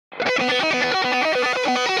Hello,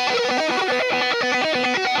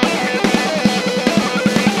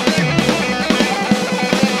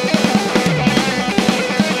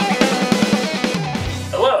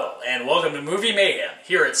 and welcome to Movie Mayhem,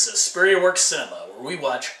 here at Suspiria Works Cinema, where we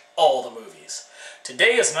watch all the movies.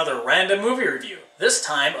 Today is another random movie review, this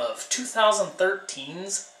time of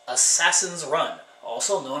 2013's Assassin's Run,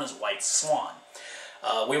 also known as White Swan.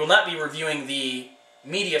 We will not be reviewing the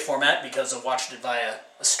media format because I've watched it via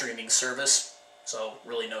a streaming service, so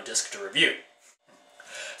really no disc to review.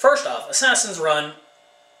 First off, Assassin's Run.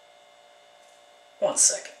 One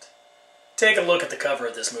second. Take a look at the cover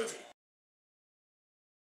of this movie.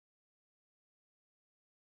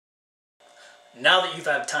 Now that you've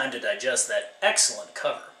had time to digest that excellent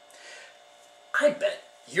cover, I bet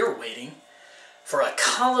you're waiting for a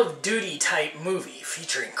Call of Duty type movie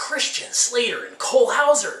featuring Christian Slater and Cole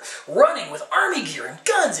Hauser running with army gear and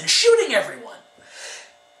guns and shooting everyone.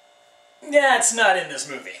 That's not in this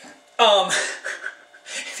movie.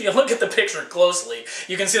 If you look at the picture closely,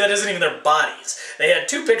 you can see that isn't even their bodies. They had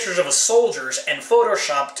two pictures of soldiers and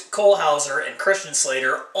photoshopped Cole Hauser and Christian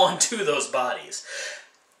Slater onto those bodies.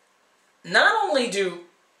 Not only do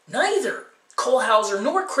neither Cole Hauser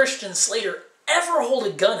nor Christian Slater ever hold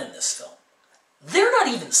a gun in this film, they're not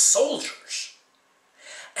even soldiers.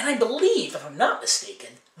 And I believe, if I'm not mistaken,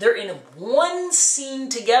 they're in one scene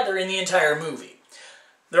together in the entire movie.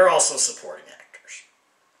 They're also supporting actors.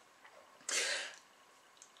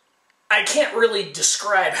 I can't really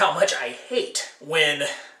describe how much I hate when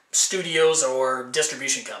studios or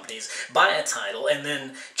distribution companies buy a title and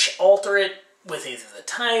then alter it with either the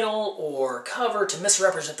title or cover to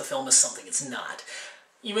misrepresent the film as something it's not.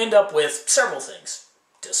 You end up with several things.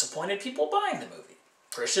 Disappointed people buying the movie.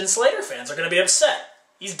 Christian Slater fans are going to be upset.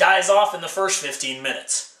 He dies off in the first 15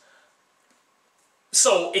 minutes.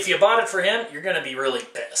 So if you bought it for him, you're going to be really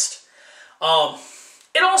pissed.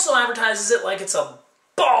 It also advertises it like it's a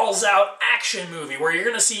balls-out action movie where you're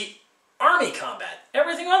going to see army combat.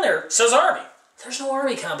 Everything on there says army. There's no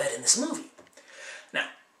army combat in this movie. Now,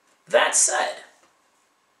 that said,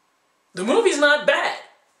 the movie's not bad.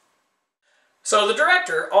 So the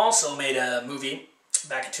director also made a movie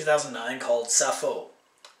back in 2009 called Sofya,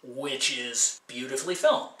 which is beautifully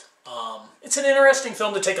filmed. It's an interesting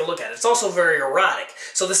film to take a look at. It's also very erotic,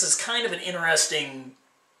 so this is kind of an interesting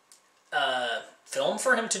film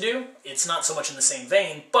for him to do. It's not so much in the same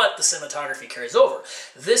vein, but the cinematography carries over.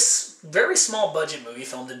 This very small budget movie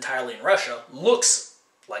filmed entirely in Russia looks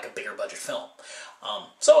like a bigger budget film.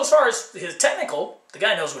 So as far as his technical, the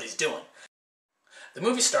guy knows what he's doing. The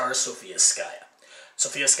movie stars Sofya Skaya.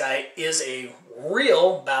 Sofya Skaya is a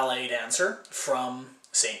real ballet dancer from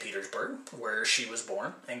St. Petersburg, where she was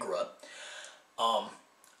born and grew up.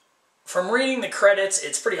 From reading the credits,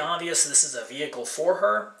 it's pretty obvious this is a vehicle for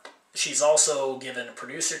her. She's also given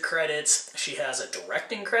producer credits. She has a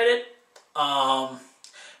directing credit. Her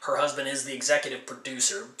husband is the executive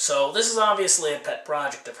producer, so this is obviously a pet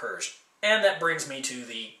project of hers. And that brings me to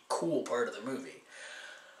the cool part of the movie.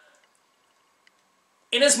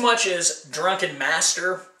 Inasmuch as Drunken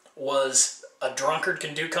Master was a drunkard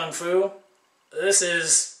can do kung fu, this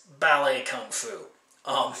is ballet kung fu.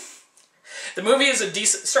 The movie is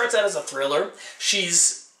starts out as a thriller.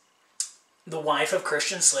 She's the wife of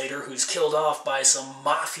Christian Slater, who's killed off by some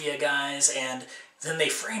mafia guys, and then they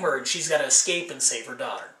frame her and she's got to escape and save her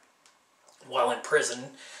daughter. While in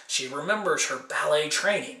prison, she remembers her ballet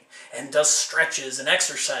training and does stretches and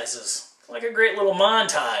exercises, like a great little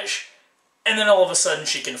montage. And then all of a sudden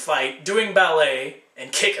she can fight, doing ballet,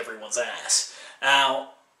 and kick everyone's ass.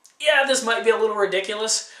 Now, yeah, this might be a little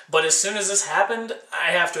ridiculous, but as soon as this happened,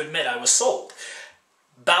 I have to admit I was sold.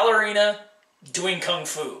 Ballerina doing kung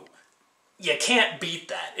fu. You can't beat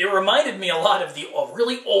that. It reminded me a lot of the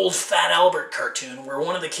really old Fat Albert cartoon where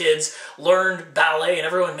one of the kids learned ballet and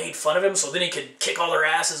everyone made fun of him so then he could kick all their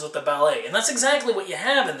asses with the ballet. And that's exactly what you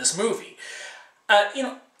have in this movie. You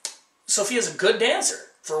know, Sofya's a good dancer,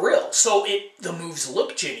 for real. So the moves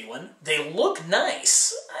look genuine. They look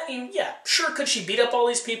nice. I mean, yeah, sure, could she beat up all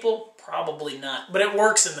these people? Probably not. But it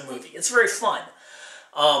works in the movie. It's very fun.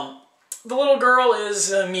 The little girl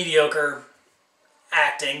is mediocre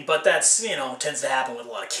acting, but that's, you know, tends to happen with a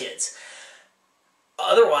lot of kids.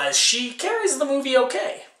 Otherwise, she carries the movie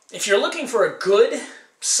okay. If you're looking for a good,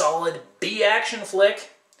 solid B-action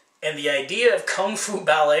flick, and the idea of kung fu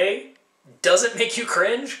ballet doesn't make you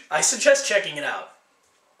cringe, I suggest checking it out.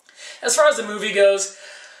 As far as the movie goes,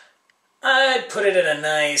 I'd put it at a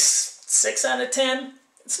nice 6 out of 10.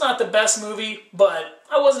 It's not the best movie, but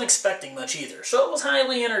I wasn't expecting much either, so it was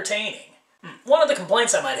highly entertaining. One of the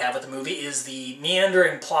complaints I might have with the movie is the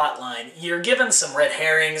meandering plot line. You're given some red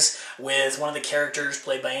herrings with one of the characters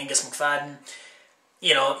played by Angus Macfadyen.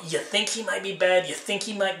 You know, you think he might be bad, you think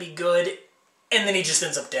he might be good, and then he just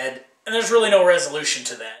ends up dead. And there's really no resolution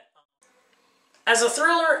to that. As a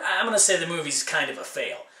thriller, I'm going to say the movie's kind of a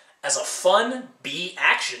fail. As a fun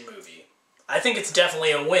B-action movie, I think it's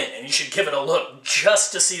definitely a win, and you should give it a look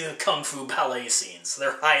just to see the kung fu ballet scenes.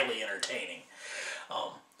 They're highly entertaining.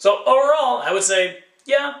 So overall, I would say,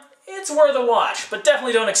 yeah, it's worth a watch, but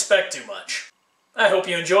definitely don't expect too much. I hope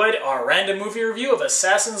you enjoyed our random movie review of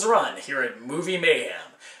Assassin's Run here at Movie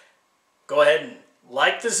Mayhem. Go ahead and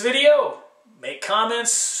like this video, make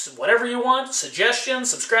comments, whatever you want, suggestions,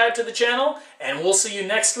 subscribe to the channel, and we'll see you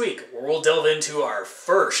next week, where we'll delve into our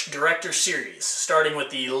first director series, starting with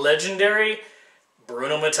the legendary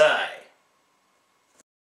Bruno Mattei.